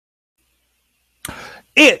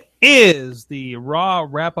It is the Raw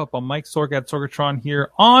wrap-up on Mike Sorg at Sorgatron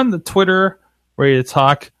here on the Twitter, ready to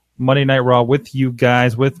talk Monday Night Raw with you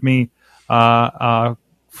guys, with me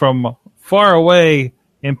from far away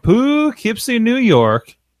in Poughkeepsie, New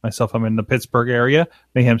York. Myself, I'm in the Pittsburgh area.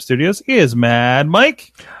 Mayhem Studios is Mad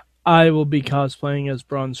Mike. I will be cosplaying as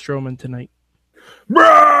Braun Strowman tonight.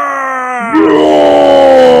 Braun!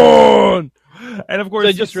 And of course,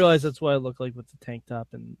 I just realized that's what I look like with the tank top.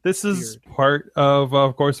 And this is part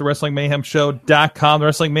of course, the WrestlingMayhemShow.com, the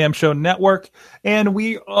Wrestling Mayhem Show Network, and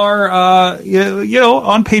we are, on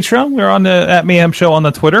Patreon. We're on at Mayhem Show on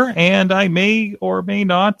the Twitter, and I may or may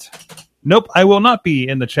not. Nope, I will not be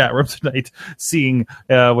in the chat room tonight seeing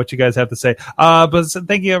what you guys have to say. But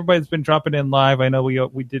thank you, everybody that's been dropping in live. I know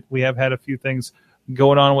we have had a few things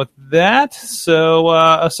going on with that. So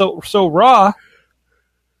Raw.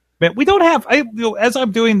 Man, we don't have. As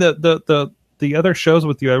I'm doing the other shows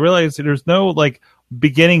with you, I realize there's no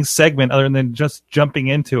beginning segment other than just jumping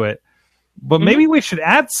into it. But maybe we should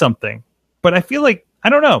add something. But I feel like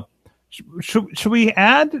I don't know. Should we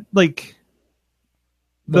add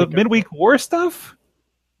the midweek war stuff?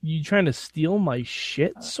 You trying to steal my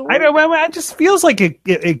shit, Sorg? I know. It just feels like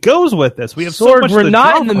it goes with this. We have Sorg, so much. We're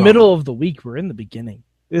not in the middle of the week. We're in the beginning.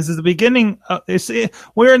 This is the beginning.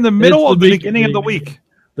 We're in the middle of the beginning of the week.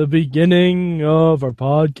 The beginning of our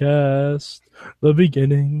podcast. The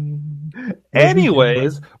beginning.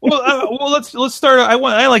 Anyways, let's start.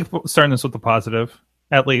 I like starting this with the positive,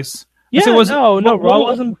 at least. Yeah, Raw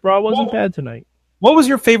wasn't bad tonight. What was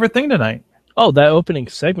your favorite thing tonight? Oh, that opening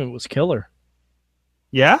segment was killer.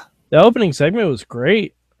 Yeah? The opening segment was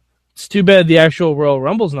great. It's too bad the actual Royal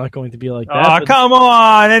Rumble's not going to be like that. Oh, come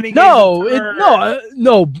on.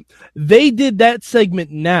 No. They did that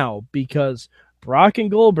segment now because Brock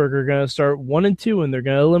and Goldberg are going to start 1 and 2, and they're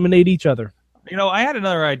going to eliminate each other. I had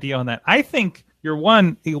another idea on that. I think your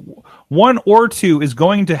one or two is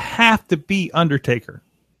going to have to be Undertaker.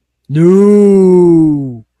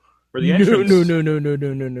 No. For the entrance.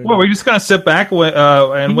 No. Well, we're just going to sit back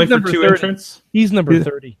and wait for two entrants? He's number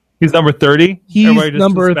 30. He's number 30? He's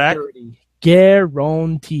number 30.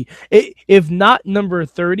 Guarantee. If not number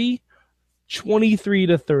 30, 23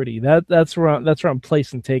 to 30. That's where I'm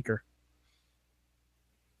placing Taker.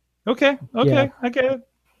 Okay. Yeah. I get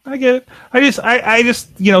it. I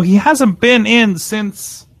just he hasn't been in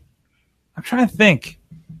since. I'm trying to think.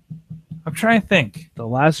 The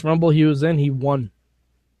last Rumble he was in, he won.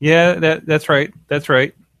 Yeah, that's right.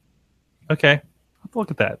 Okay, I'll have to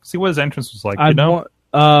look at that. See what his entrance was like.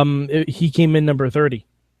 He came in number 30.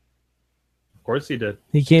 Of course he did.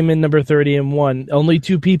 He came in number 30 and won. Only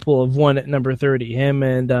two people have won at number 30. Him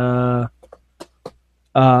and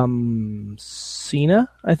Cena,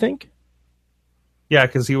 I think. Yeah,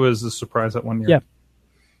 because he was a surprise that 1 year.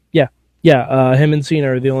 Yeah. Him and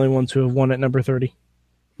Cena are the only ones who have won at number 30.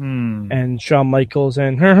 And Shawn Michaels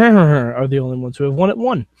and are the only ones who have won at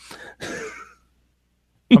 1.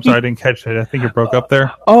 I'm sorry, I didn't catch it. I think it broke up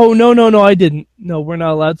there. Oh, no, I didn't. No, we're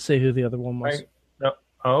not allowed to say who the other one was. Right.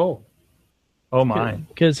 No. Oh my.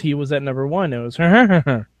 Because he was at number 1. It was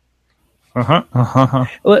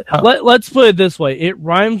Let's put it this way. It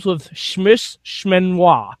rhymes with schmish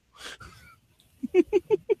schmenoir.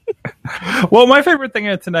 Well, my favorite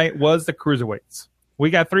thing tonight was the Cruiserweights. We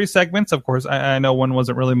got 3 segments. Of course, I know one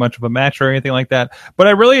wasn't really much of a match or anything like that, but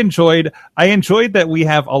I really enjoyed that we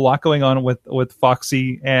have a lot going on with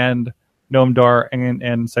Foxy and Noam Dar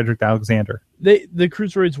and Cedric Alexander. The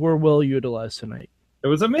Cruiserweights were well utilized tonight. It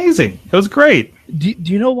was amazing. It was great. Do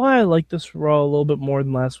you know why I like this Raw a little bit more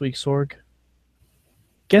than last week's Sorg?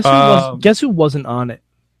 Guess who wasn't on it?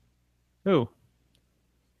 Who?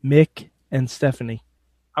 Mick and Stephanie.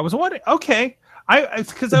 I was wondering. Okay.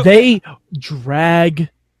 They drag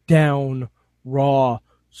down Raw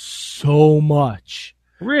so much.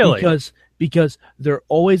 Really? Because they're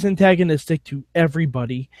always antagonistic to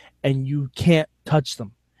everybody, and you can't touch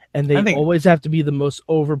them. And they always have to be the most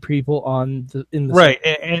over people in the right.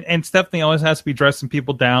 And Stephanie always has to be dressing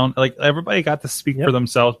people down. Like everybody got to speak for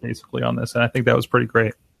themselves basically on this, and I think that was pretty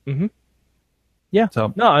great. Mm-hmm. Yeah.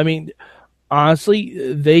 So no, I mean,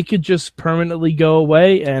 honestly, they could just permanently go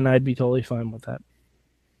away, and I'd be totally fine with that.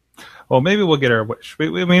 Well, maybe we'll get our wish.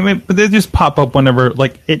 But they just pop up whenever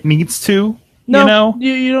it needs to. No,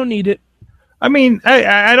 you don't need it. I mean,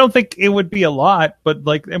 I don't think it would be a lot, but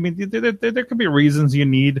there could be reasons you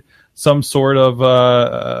need some sort of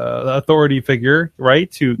authority figure,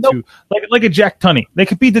 right? To like a Jack Tunney. They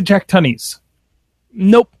could be the Jack Tunneys.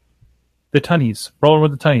 Nope. The Tunneys. Rolling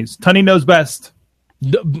with the Tunneys. Tunney knows best.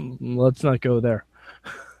 Let's not go there.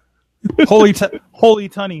 Holy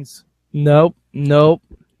Tunneys. Nope.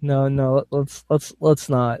 No. Let's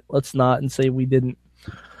not and say we didn't.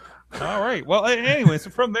 All right. Well, anyway, so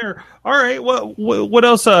from there, all right. Well, what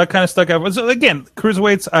else kind of stuck out? So again,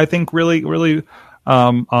 Cruiserweights, I think really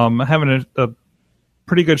having a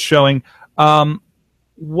pretty good showing.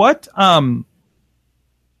 What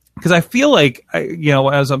because I feel like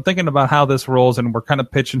as I'm thinking about how this rolls, and we're kind of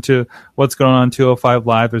pitching to what's going on 205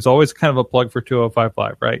 Live. There's always kind of a plug for 205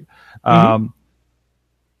 Live, right? Mm-hmm.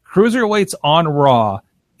 Cruiserweights on Raw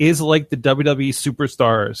is like the WWE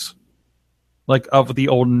superstars. Like of the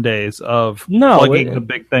olden days of plugging the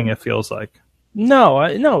big thing, it feels like. No,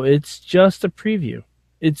 it's just a preview.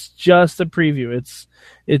 It's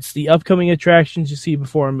the upcoming attractions you see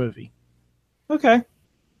before a movie. Okay.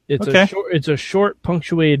 It's a short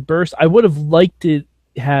punctuated burst. I would have liked to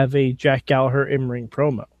have a Jack Gallagher in-ring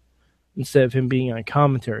promo instead of him being on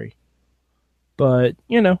commentary. But,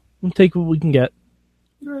 we'll take what we can get.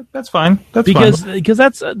 That's fine. Because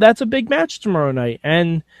that's a big match tomorrow night,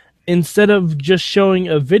 and instead of just showing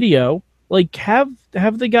a video, like have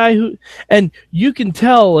the guy who, and you can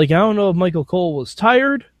tell, like, I don't know if Michael Cole was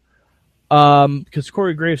tired, because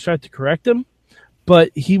Corey Graves tried to correct him,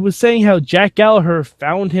 but he was saying how Jack Gallagher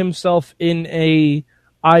found himself in a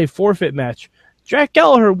I forfeit match. Jack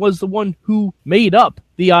Gallagher was the one who made up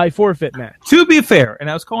the I forfeit match. To be fair, and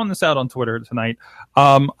I was calling this out on Twitter tonight,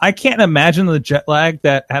 I can't imagine the jet lag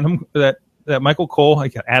that Michael Cole,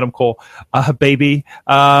 Adam Cole, baby,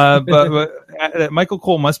 but that Michael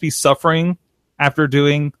Cole must be suffering after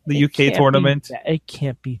doing the UK tournament. It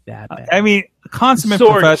can't be that bad. I mean, consummate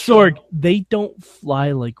professional. Sorg, they don't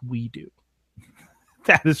fly like we do.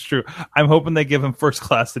 That is true. I'm hoping they give him first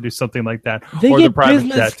class to do something like that. They or get the private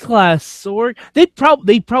business jet. Class, Sorg. They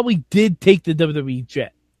probably did take the WWE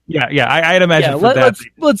jet. Yeah. I'd imagine for that.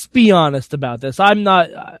 Let's be honest about this. I'm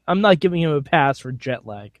not giving him a pass for jet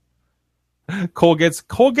lag. Cole gets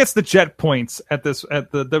the jet points at the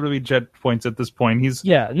WWE jet points at this point.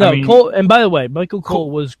 Cole. And by the way, Michael Cole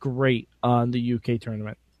was great on the UK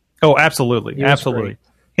tournament. Oh, absolutely. Great.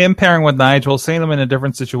 Him pairing with Nigel, seeing them in a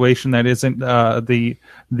different situation that isn't the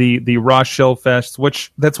Raw show fest,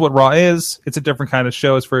 which that's what Raw is. It's a different kind of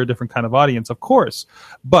show. It's for a different kind of audience, of course.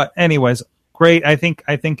 But anyways, great. I think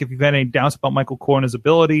if you've had any doubts about Michael Cole and his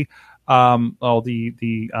ability,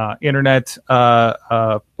 the internet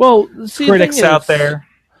critics out there.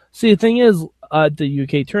 See, the thing is, the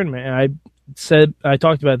UK tournament, and I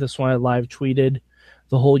talked about this when I live tweeted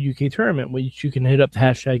the whole UK tournament, which you can hit up the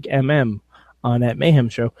hashtag MM on at Mayhem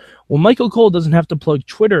Show. Well, Michael Cole doesn't have to plug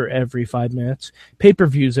Twitter every 5 minutes,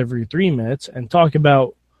 pay-per-views every 3 minutes, and talk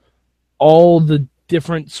about all the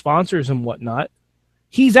different sponsors and whatnot.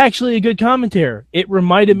 He's actually a good commentator. It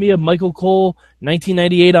reminded me of Michael Cole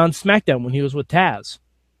 1998 on SmackDown when he was with Taz.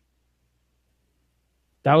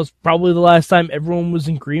 That was probably the last time everyone was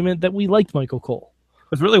in agreement that we liked Michael Cole.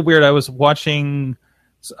 It was really weird. I was watching,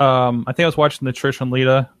 I think I was watching the Trish and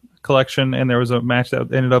Lita collection, and there was a match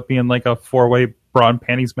that ended up being like a 4-way bra and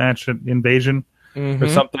panties match at Invasion or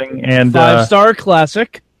something. And 5-star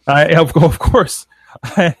classic. Of course.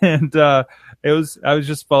 And I was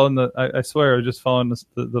just following I swear I was just following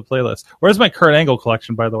the playlist. Where's my Kurt Angle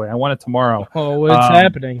collection, by the way? I want it tomorrow. Oh, it's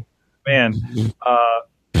happening. Man.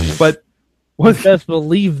 But best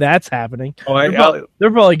believe that's happening.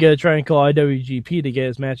 They're probably going to try and call IWGP to get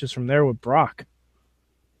his matches from there with Brock.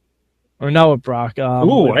 Or not with Brock.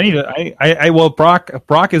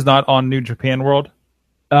 Brock is not on New Japan World.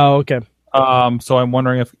 Oh, okay. So I'm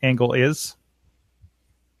wondering if Angle is.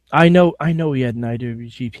 I know he had an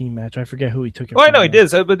IWGP match. I forget who he took it. Oh, I know he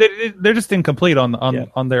did, but they're just incomplete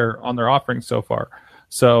on their offerings so far.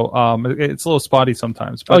 So it's a little spotty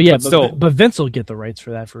sometimes. But, but Vince will get the rights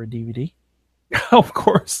for that for a DVD. Of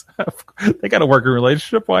course, they got a working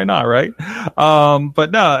relationship. Why not, right?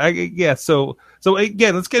 But no, So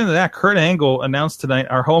again, let's get into that. Kurt Angle announced tonight,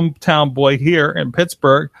 our hometown boy here in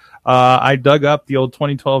Pittsburgh. I dug up the old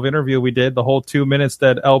 2012 interview we did, the whole 2 minutes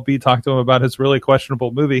that LB talked to him about his really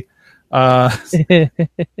questionable movie. Did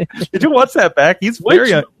you watch that back? He's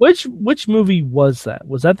which movie was that?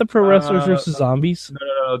 Was that the Pro Wrestlers vs. Zombies?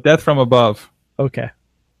 No, Death from Above. Okay.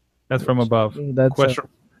 Death from Above. That's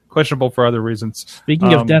questionable for other reasons.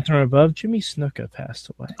 Speaking of Death from Above, Jimmy Snuka passed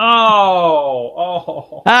away.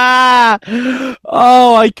 Oh,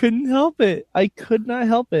 I couldn't help it. I could not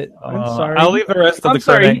help it. I'm sorry. I'll leave the rest of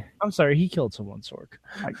I'm sorry. He killed someone, Sorg.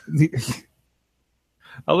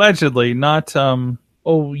 Allegedly, not.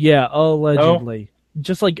 Oh yeah, allegedly. No?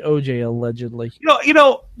 Just like OJ, allegedly. You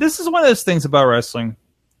know, this is one of those things about wrestling,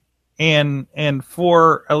 and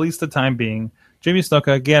for at least the time being, Jimmy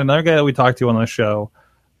Snuka, again, another guy that we talked to on the show.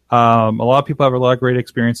 A lot of people have a lot of great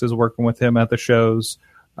experiences working with him at the shows.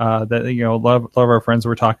 That a lot of our friends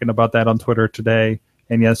were talking about that on Twitter today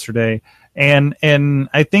and yesterday. And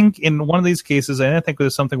I think in one of these cases, and I think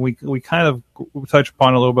there's something we kind of touch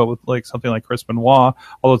upon a little bit with like something like Chris Benoit,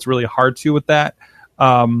 although it's really hard to with that,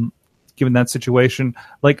 given that situation.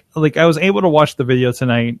 Like I was able to watch the video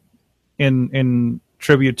tonight in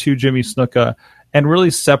tribute to Jimmy Snuka and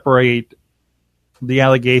really separate the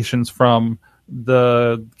allegations from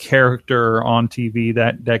the character on TV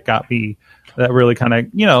that got me, that really kind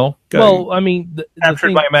of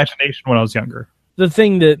captured my imagination when I was younger. The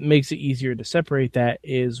thing that makes it easier to separate that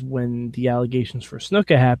is when the allegations for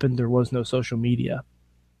Snuka happened, there was no social media.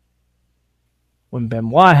 When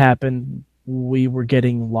Benoit happened, we were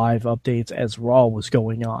getting live updates as Raw was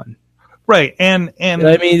going on. Right, and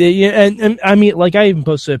I mean, like I even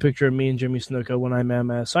posted a picture of me and Jimmy Snuka when I met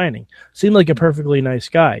him at a signing. Seemed like a perfectly nice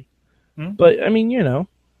guy, but I mean,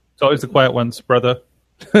 it's always the quiet ones, brother.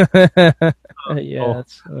 Yeah,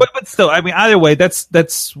 but still, I mean, either way,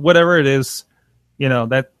 that's whatever it is.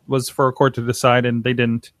 That was for a court to decide, and they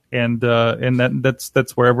didn't, and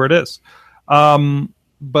that's wherever it is.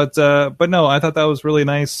 But no, I thought that was really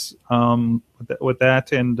nice with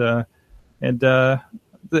that, and I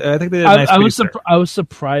think they did a nice piece I was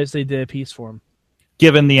surprised they did a piece for him,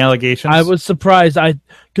 given the allegations. I was surprised,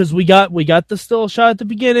 because we got the still shot at the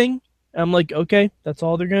beginning. I'm like, okay, that's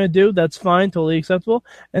all they're gonna do. That's fine, totally acceptable.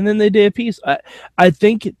 And then they did a piece. I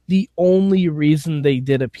think the only reason they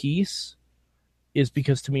did a piece is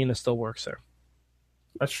because Tamina still works there.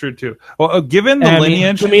 That's true too. Well, given the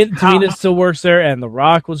lineage, Tamina still works there, and The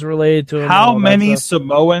Rock was related to him. How many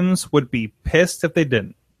Samoans would be pissed if they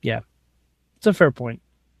didn't? Yeah, it's a fair point.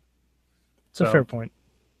 A fair point.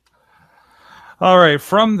 All right,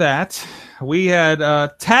 from that, we had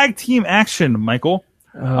tag team action, Michael.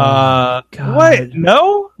 God. What?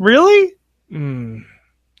 No? Really?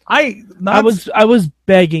 I was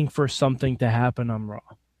begging for something to happen on Raw.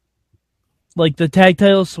 Like the tag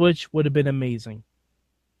title switch would have been amazing.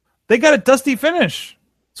 They got a dusty finish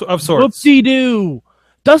of sorts. Whoopsie-doo.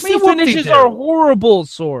 Dusty finishes are horrible,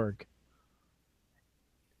 Sorg.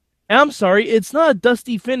 I'm sorry, it's not a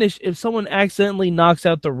dusty finish if someone accidentally knocks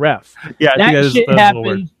out the ref. Yeah, that shit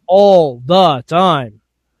happens all the time.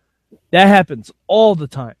 That happens all the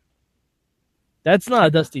time. That's not a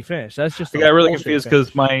dusty finish. That's just. I got really confused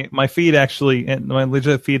because my feed actually, my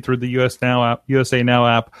legit feed through the USA Now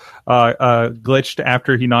app, glitched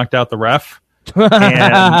after he knocked out the ref,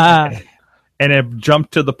 and it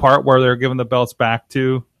jumped to the part where they're giving the belts back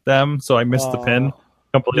to them. So I missed the pin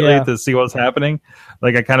completely to see what was happening.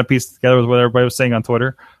 Like I kind of pieced together with what everybody was saying on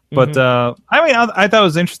Twitter. But I thought it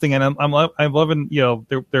was interesting, and I'm loving.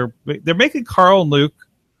 They're making Carl and Luke.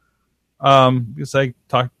 Because I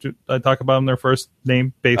talk about them their first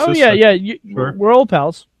name basis. Oh yeah. Sure. We're old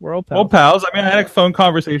pals. Old pals. I mean, I had a phone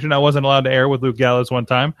conversation I wasn't allowed to air with Luke Gallows one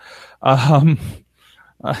time. And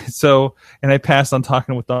I passed on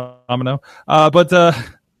talking with Domino.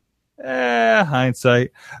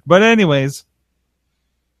 Hindsight. But anyways,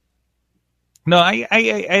 no,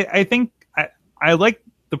 I think I like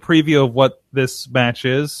the preview of what this match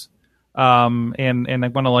is. And I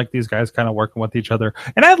want to like these guys kind of working with each other.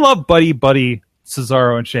 And I love Buddy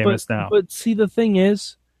Cesaro and Sheamus now. But see, the thing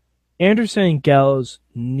is, Anderson and Gallows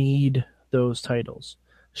need those titles.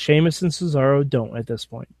 Sheamus and Cesaro don't at this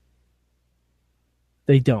point.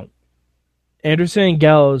 They don't. Anderson and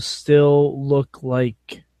Gallows still look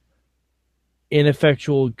like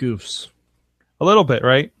ineffectual goofs. A little bit,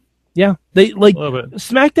 right? Yeah,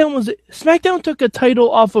 SmackDown took a title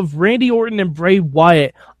off of Randy Orton and Bray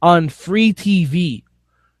Wyatt on free TV.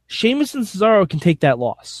 Sheamus and Cesaro can take that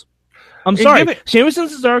loss. I'm sorry, Sheamus and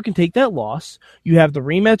Cesaro can take that loss. You have the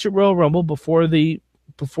rematch at Royal Rumble before the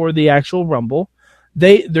actual Rumble.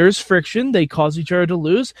 There's friction. They cause each other to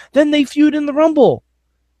lose. Then they feud in the Rumble.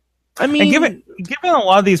 I mean, and given a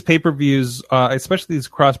lot of these pay-per-views, especially these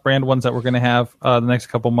cross-brand ones that we're going to have the next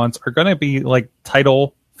couple months, are going to be like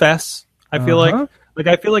title fests. I feel like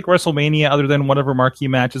WrestleMania, other than whatever marquee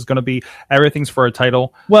match, is going to be everything's for a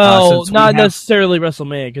title. Well, not necessarily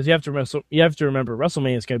WrestleMania, because you have to remember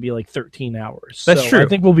WrestleMania is going to be like 13 hours. That's true. I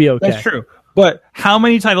think we'll be okay. That's true. But how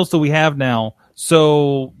many titles do we have now?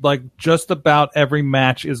 So, like, just about every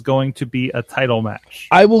match is going to be a title match.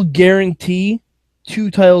 I will guarantee 2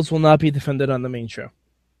 titles will not be defended on the main show.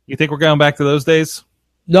 You think we're going back to those days?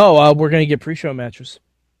 No, we're going to get pre-show matches.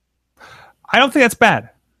 I don't think that's bad.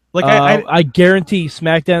 Like I guarantee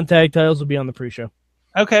SmackDown tag titles will be on the pre-show.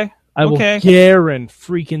 Okay. I will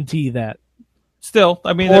guarantee that. Still,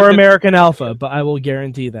 I mean, or American Alpha, but I will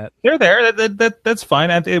guarantee that they're there. That's fine.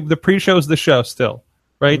 The pre-show is the show still.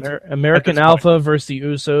 right? American Alpha versus the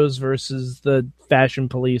Usos versus the Fashion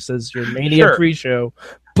Police as your Mania pre-show.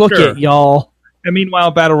 Book it, y'all. And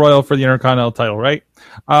meanwhile, Battle Royal for the Intercontinental title, right?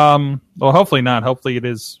 Well, hopefully not. Hopefully it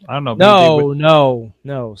is. I don't know.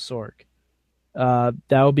 No, Sorg. That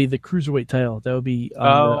will be the Cruiserweight title. That will be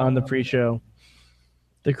on the pre-show.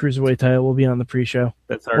 The Cruiserweight title will be on the pre-show.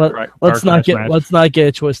 That's let's not get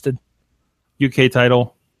it twisted. UK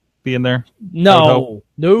title be in there? No.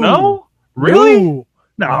 Really?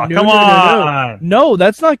 No, come on. No,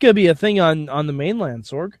 that's not going to be a thing on the mainland,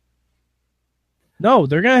 Sorg. No,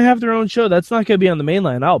 they're going to have their own show. That's not going to be on the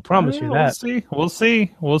mainland. I'll promise you that. We'll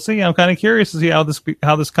see. I'm kind of curious to see how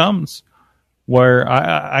this comes. Where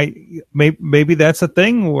maybe that's a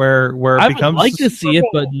thing where it becomes. I would like to see it,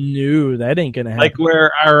 but no, that ain't going to happen. Like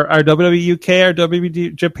where our WWE UK, our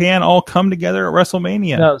WWE Japan all come together at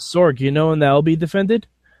WrestleMania. No, Sorg, you know when that'll be defended?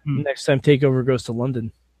 Next time TakeOver goes to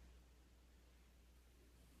London.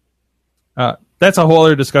 That's a whole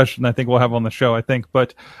other discussion I think we'll have on the show, I think.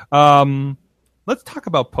 But let's talk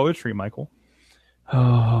about poetry, Michael.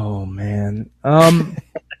 Oh, man.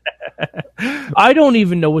 I don't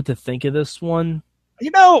even know what to think of this one. You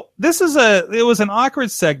know, it was an awkward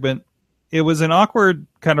segment. It was an awkward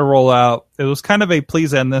kind of rollout. It was kind of a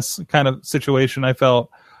please end this kind of situation, I felt.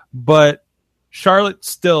 But Charlotte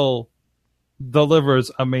still delivers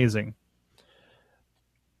amazing.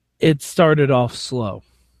 It started off slow.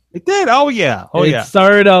 It did. Oh yeah. It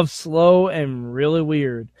started off slow and really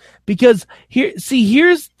weird. Because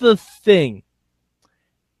here's the thing.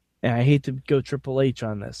 And I hate to go Triple H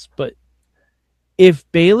on this, but if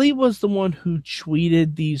Bayley was the one who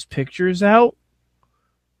tweeted these pictures out,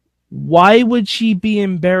 why would she be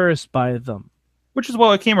embarrassed by them? Which is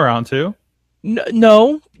what it came around to.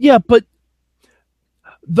 No. Yeah, but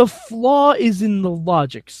the flaw is in the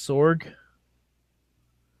logic, Sorg.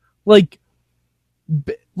 Like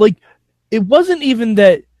it wasn't even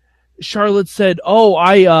that Charlotte said, "Oh,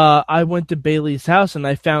 I went to Bayley's house and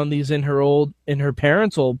I found these in her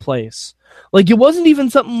parents' old place." Like it wasn't even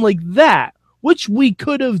something like that, which we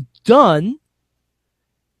could have done,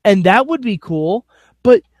 and that would be cool.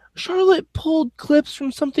 But Charlotte pulled clips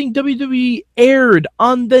from something WWE aired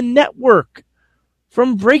on the network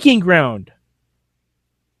from Breaking Ground.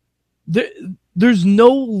 There's no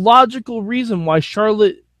logical reason why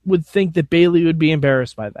Charlotte would think that Bayley would be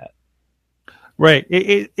embarrassed by that. Right.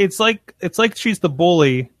 It's like she's the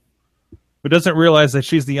bully who doesn't realize that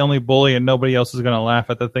she's the only bully and nobody else is going to laugh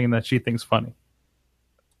at the thing that she thinks funny.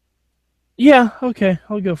 Yeah, okay,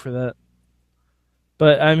 I'll go for that.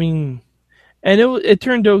 But I mean, and it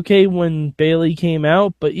turned okay when Bayley came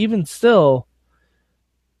out, but even still,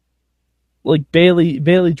 like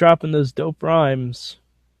Bayley dropping those dope rhymes,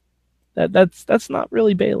 that's not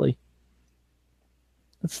really Bayley.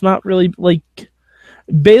 It's not really like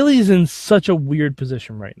Bayley's in such a weird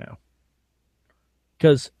position right now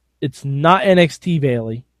because it's not NXT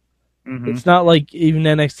Bayley. Mm-hmm. It's not like even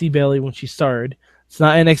NXT Bayley when she started. It's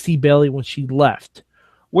not NXT Bayley when she left.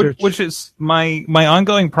 Which is my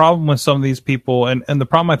ongoing problem with some of these people, and the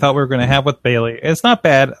problem I thought we were going to have with Bayley. It's not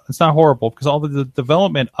bad. It's not horrible because all the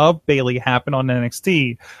development of Bayley happened on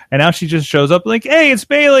NXT, and now she just shows up like, hey, it's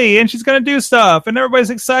Bayley, and she's going to do stuff, and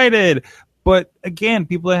everybody's excited. But again,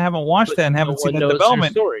 people that haven't watched that and haven't seen the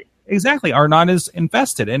development exactly are not as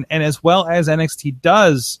invested. And as well as NXT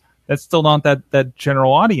does, that's still not that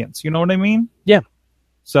general audience. You know what I mean? Yeah.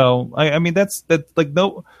 So I mean that's like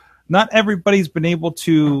no, not everybody's been able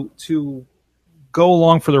to go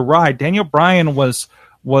along for the ride. Daniel Bryan was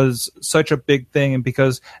such a big thing, and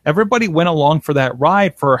because everybody went along for that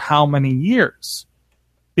ride for how many years?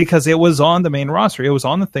 Because it was on the main roster. It was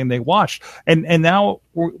on the thing they watched. And now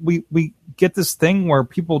we get this thing where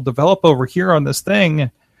people develop over here on this thing,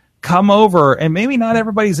 come over, and maybe not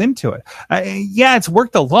everybody's into it. Yeah, it's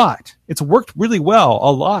worked a lot. It's worked really well, a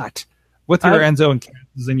lot, with your Enzo and Cass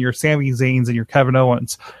and your Sami Zayns and your Kevin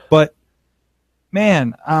Owens. But,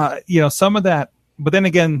 man, some of that... But then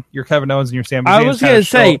again, your Kevin Owens and your Sami Zayns... I was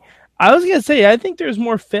going to say, I think there's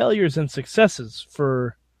more failures than successes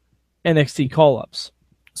for NXT call-ups.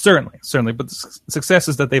 Certainly, but the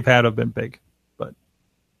successes that they've had have been big. But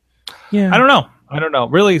yeah, I don't know.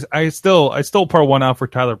 Really, I still pour one out for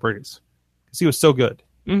Tyler Breeze because he was so good.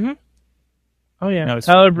 Mm-hmm. Oh yeah,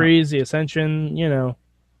 Tyler Breeze, the Ascension,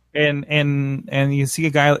 and you see a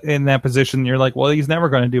guy in that position, and you're like, well, he's never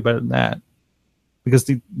going to do better than that because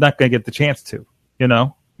he's not going to get the chance to,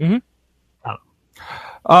 Mm-hmm.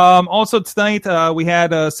 Also tonight we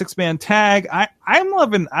had a 6-man tag. I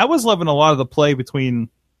was loving a lot of the play between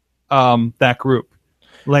that group.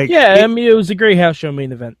 It was a great house show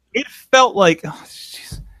main event. It felt like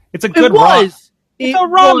it's a good ride. It's a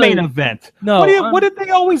Raw main event. No, what did they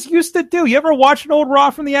always used to do? You ever watch an old Raw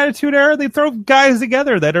from the Attitude Era? They throw guys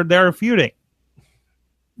together that are feuding.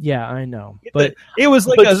 Yeah, I know, but it was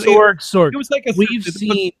like Sorg. It was like we've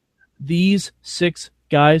seen these 6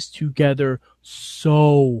 guys together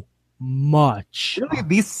so much. Really,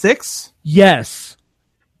 these 6? Yes,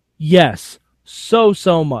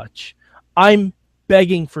 so much. I'm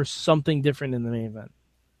begging for something different in the main event.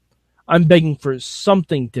 I'm begging for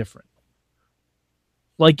something different.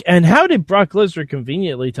 Like, and how did Brock Lesnar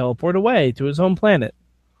conveniently teleport away to his home planet?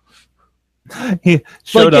 He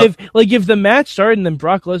showed up. If the match started and then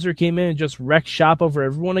Brock Lesnar came in and just wrecked shop over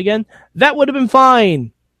everyone again, that would have been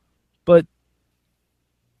fine. But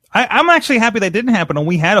I'm actually happy that didn't happen, and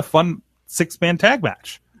we had a fun 6-man tag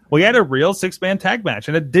match. We had a real 6-man tag match,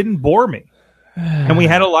 and it didn't bore me. And we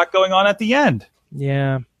had a lot going on at the end.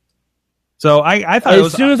 Yeah. So I thought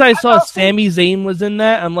as soon as I saw Sami Zayn was in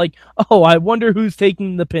that, I'm like, oh, I wonder who's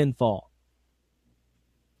taking the pinfall.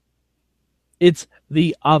 It's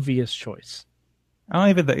the obvious choice.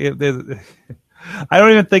 I don't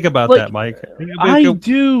even think about that, Mike. I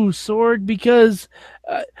do, Sorg, because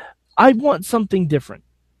I want something different.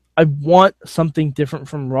 I want something different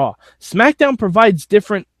from Raw. SmackDown provides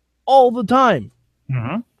different all the time.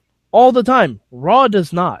 Mm-hmm. All the time. Raw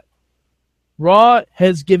does not. Raw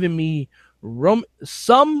has given me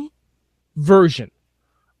some version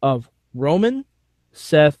of Roman,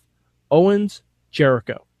 Seth, Owens,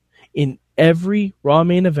 Jericho in every Raw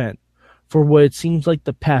main event for what it seems like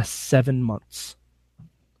the past 7 months.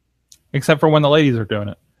 Except for when the ladies are doing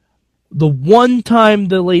it. The one time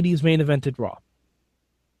the ladies main evented Raw.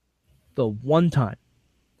 The one time.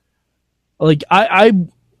 Like,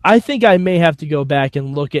 I think I may have to go back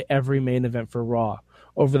and look at every main event for Raw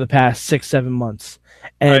over the past 6-7 months.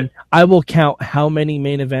 And right. I will count how many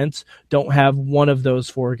main events don't have one of those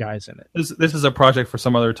 4 guys in it. This is a project for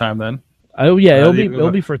some other time then. Oh yeah,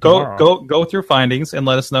 it'll be for tomorrow. Go with your findings and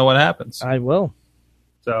let us know what happens. I will.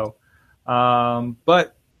 So,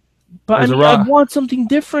 but I mean, I want something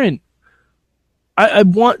different. I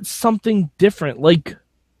want something different. Like,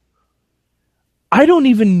 I don't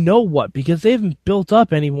even know what, because they haven't built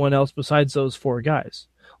up anyone else besides those 4 guys.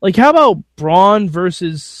 Like, how about Braun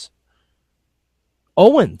versus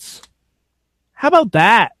Owens? How about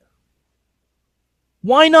that?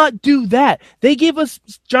 Why not do that? They gave us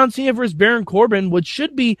John Cena versus Baron Corbin, which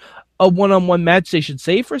should be a one-on-one match they should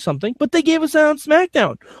save for something, but they gave us that on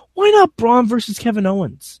SmackDown. Why not Braun versus Kevin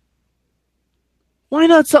Owens? Why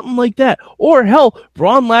not something like that? Or hell,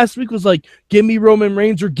 Braun last week was like, give me Roman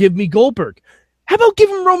Reigns or give me Goldberg. How about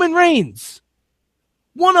giving Roman Reigns?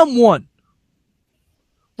 One-on-one.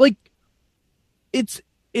 Like,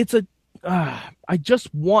 I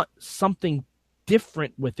just want something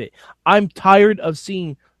different with it. I'm tired of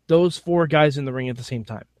seeing those 4 guys in the ring at the same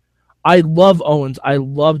time. I love Owens, I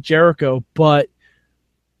love Jericho, but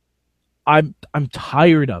I'm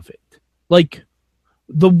tired of it. Like,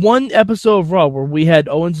 the one episode of Raw where we had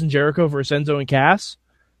Owens and Jericho versus Enzo and Cass,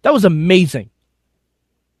 that was amazing.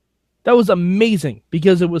 That was amazing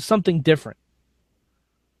because it was something different.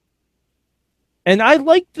 And I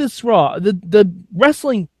liked this Raw. The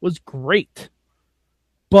wrestling was great.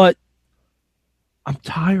 But I'm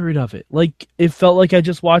tired of it. Like, it felt like I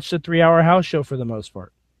just watched a 3-hour house show for the most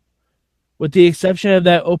part. With the exception of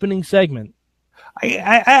that opening segment.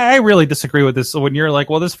 I really disagree with this. So when you're like,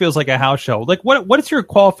 well, this feels like a house show. Like, what is your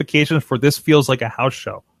qualification for this feels like a house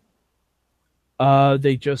show?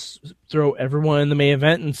 They just throw everyone in the main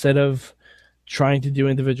event instead of trying to do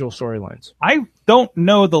individual storylines. I don't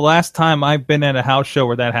know the last time I've been at a house show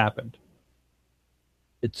where that happened.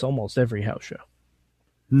 It's almost every house show.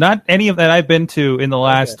 Not any of that I've been to in the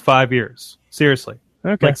last 5 years. Seriously.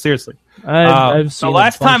 Okay. Like, seriously. I've seen the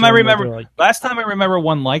last time I remember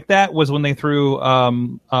one like that was when they threw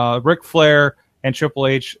Ric Flair and Triple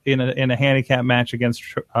H in a handicap match against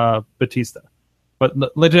Batista.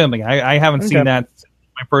 But legitimately, I haven't seen that since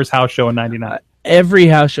my first house show in '99. Every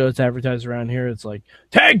house show that's advertised around here, it's like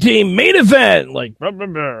tag team main event. Like, blah, blah,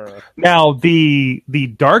 blah. Now the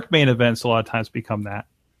dark main events a lot of times become that.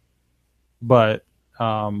 But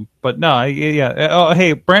no, yeah. Oh,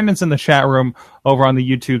 hey, Brandon's in the chat room over on the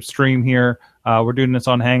YouTube stream here. We're doing this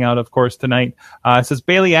on Hangout, of course, tonight. It says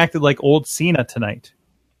Bayley acted like old Cena tonight.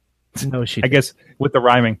 No, she didn't. I guess with the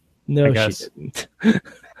rhyming. No, she didn't.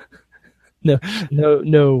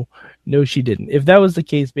 No, she didn't. If that was the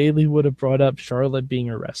case, Bayley would have brought up Charlotte being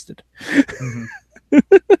arrested. Mm-hmm.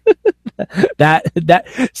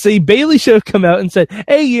 See, Bayley should have come out and said,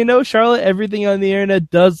 "Hey, Charlotte, everything on the internet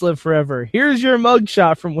does live forever. Here's your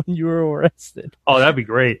mugshot from when you were arrested." Oh, that'd be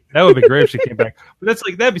great. That would be great if she came back. But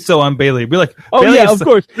that'd be so on Bayley. Be like, oh Bayley yeah, of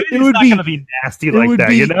course, it would not going to be nasty like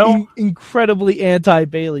that. Incredibly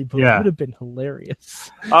anti-Bayley, but it would have been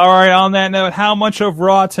hilarious. All right. On that note, how much of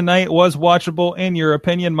Raw tonight was watchable in your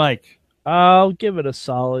opinion, Mike? I'll give it a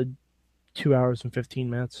solid 2 hours and 15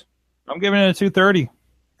 minutes. I'm giving it a 2:30.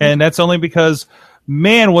 And that's only because,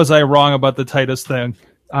 man, was I wrong about the Titus thing.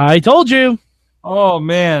 I told you. Oh,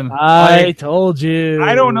 man. I told you.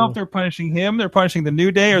 I don't know if they're punishing him, they're punishing the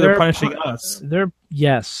New Day, or they're punishing us.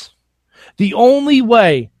 Yes. The only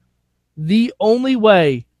way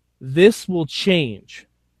this will change,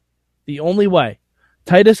 the only way,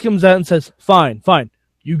 Titus comes out and says, fine.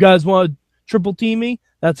 You guys want to triple team me?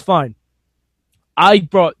 That's fine. I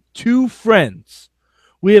brought 2 friends.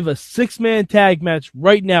 We have a 6-man tag match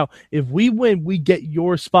right now. If we win, we get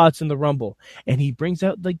your spots in the Rumble. And he brings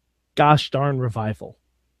out the gosh darn Revival.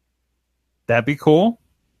 That'd be cool.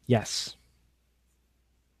 Yes.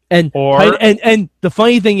 And the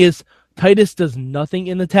funny thing is, Titus does nothing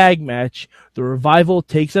in the tag match. The Revival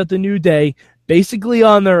takes out the New Day basically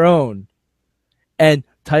on their own. And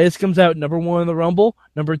Titus comes out number 1 in the Rumble.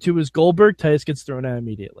 Number 2 is Goldberg. Titus gets thrown out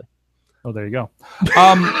immediately. Oh, there you go.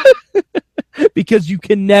 Because you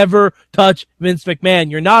can never touch Vince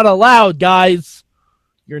McMahon. You're not allowed, guys.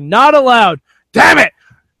 You're not allowed. Damn it!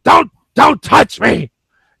 Don't touch me!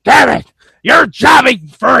 Damn it! You're jobbing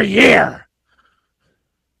for a year.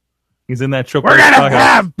 He's in that triple. We're gonna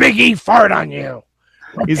have Big E fart on you.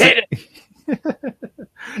 He's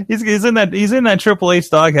in that Triple H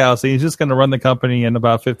doghouse. He's just gonna run the company in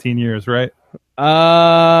about 15 years, right?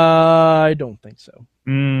 I don't think so.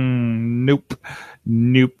 Nope.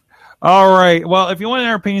 All right. Well, if you want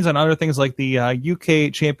our opinions on other things like the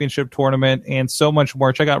UK Championship Tournament and so much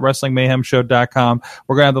more, check out WrestlingMayhemShow.com.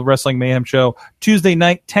 We're going to have the Wrestling Mayhem Show Tuesday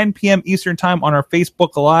night, 10 p.m. Eastern Time on our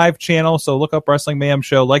Facebook Live channel. So look up Wrestling Mayhem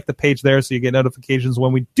Show, like the page there so you get notifications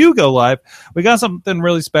when we do go live. We got something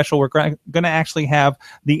really special. We're going to actually have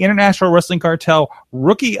the International Wrestling Cartel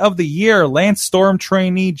Rookie of the Year, Lance Storm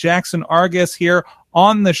trainee Jackson Argus here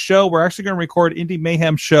on the show. We're actually going to record Indie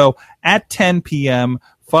Mayhem Show at 10 p.m.,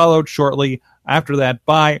 followed shortly after that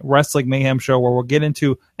by Wrestling Mayhem Show, where we'll get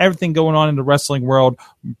into everything going on in the wrestling world,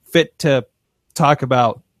 fit to talk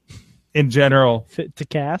about in general. Fit to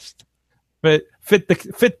cast? But fit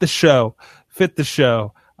the show. But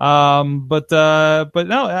no, I'm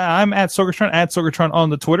at Sorgatron on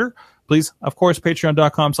the Twitter. Please, of course,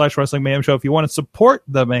 patreon.com/Wrestling Mayhem Show if you want to support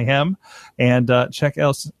the Mayhem and check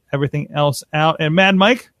everything else out. And Mad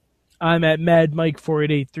Mike? I'm at Mad Mike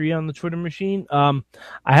 4883 on the Twitter machine. I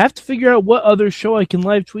have to figure out what other show I can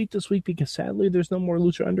live tweet this week because sadly there's no more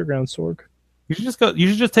Lucha Underground, Sorg. You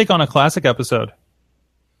should just take on a classic episode.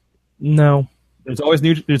 No. There's always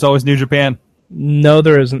New Japan. No,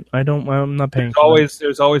 there isn't. I'm not paying.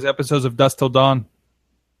 There's always episodes of Dust Till Dawn.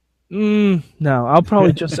 No, I'll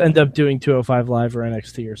probably just end up doing 205 Live or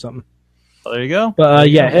NXT or something. Well, there you go. But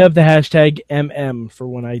have the hashtag MM for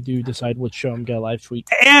when I do decide which show I'm going to live tweet.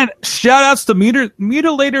 And shout outs to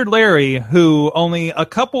Mutilated Larry, who only a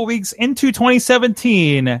couple weeks into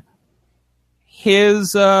 2017,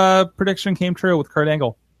 his prediction came true with Kurt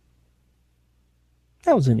Angle.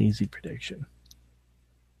 That was an easy prediction.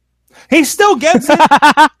 He still gets it.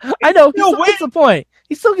 I know. He still gets the point.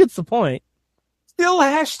 He still gets the point. Still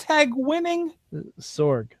hashtag winning.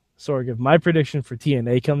 Sorg, if my prediction for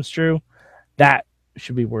TNA comes true, that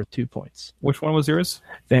should be worth 2 points. Which one was yours?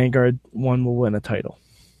 Vanguard 1 will win a title.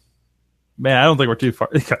 Man, I don't think we're too far.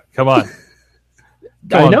 Come on.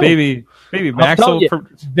 Come on, baby Maxwell.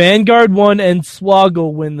 Vanguard 1 and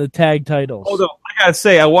Swoggle win the tag titles. Although, I gotta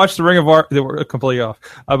say, I watched the Ring of Honor. They were completely off.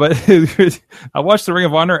 But I watched the Ring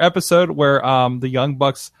of Honor episode where the Young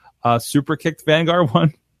Bucks super kicked Vanguard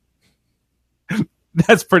 1.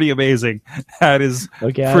 That's pretty amazing. That is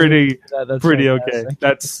pretty okay.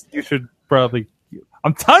 You should probably.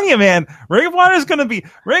 I'm telling you, man. Ring of Honor is going to be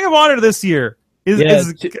Ring of Honor this year.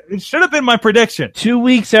 It should have been my prediction. 2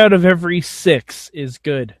 weeks out of every 6 is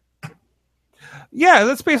good. Yeah,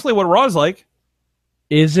 that's basically what Raw's like.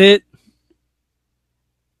 Is it?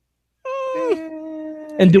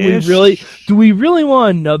 And do we really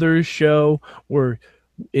want another show where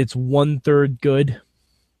it's 1/3 good?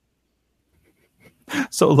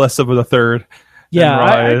 So less of a third.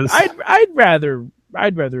 Yeah, I'd rather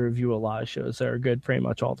review a lot of shows that are good pretty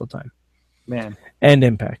much all the time. Man. And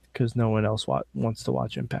Impact, because no one else wants to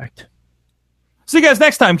watch Impact. See you guys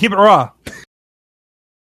next time. Keep it raw.